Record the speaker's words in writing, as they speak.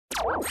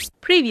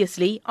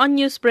Previously on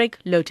Newsbreak,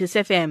 Lotus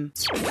FM.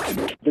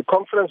 The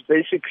conference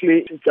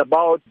basically is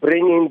about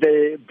bringing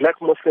the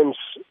black Muslims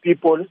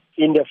people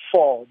in the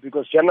fore,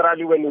 because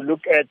generally when you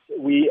look at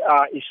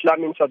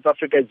Islam in South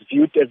Africa is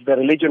viewed as the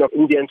religion of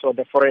Indians or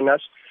the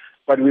foreigners,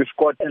 but we've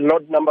got a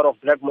large number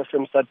of black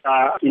Muslims that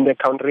are in the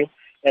country,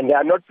 and they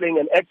are not playing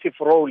an active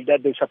role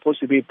that they're supposed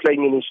to be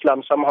playing in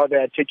Islam. Somehow they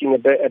are taking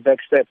a back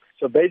step.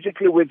 So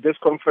basically with this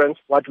conference,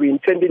 what we're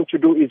intending to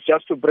do is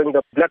just to bring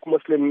the black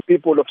Muslim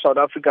people of South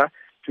Africa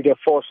to the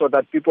fore so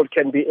that people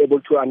can be able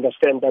to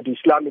understand that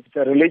Islam is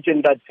a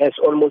religion that has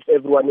almost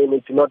everyone in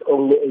it, not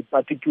only a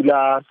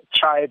particular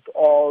tribe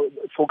or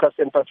focused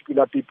on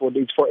particular people.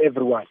 It's for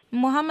everyone.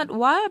 Muhammad,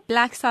 why are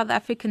black South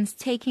Africans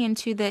taking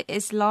into the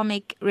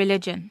Islamic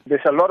religion?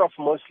 There's a lot of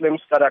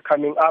Muslims that are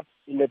coming up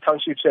in the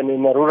townships and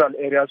in the rural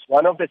areas.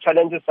 One of the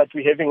challenges that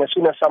we're having, as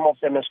soon as some of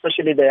them,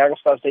 especially the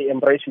youngsters, they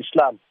embrace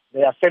Islam,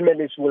 their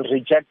families will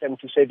reject them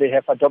to say they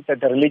have adopted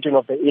the religion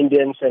of the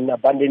Indians and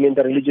abandoning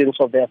the religions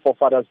of their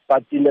forefathers.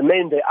 But in the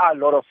main, there are a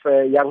lot of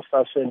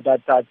youngsters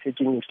that are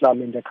taking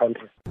Islam in the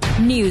country.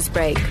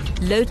 Newsbreak,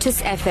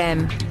 Lotus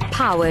FM,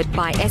 powered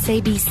by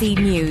SABC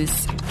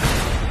News.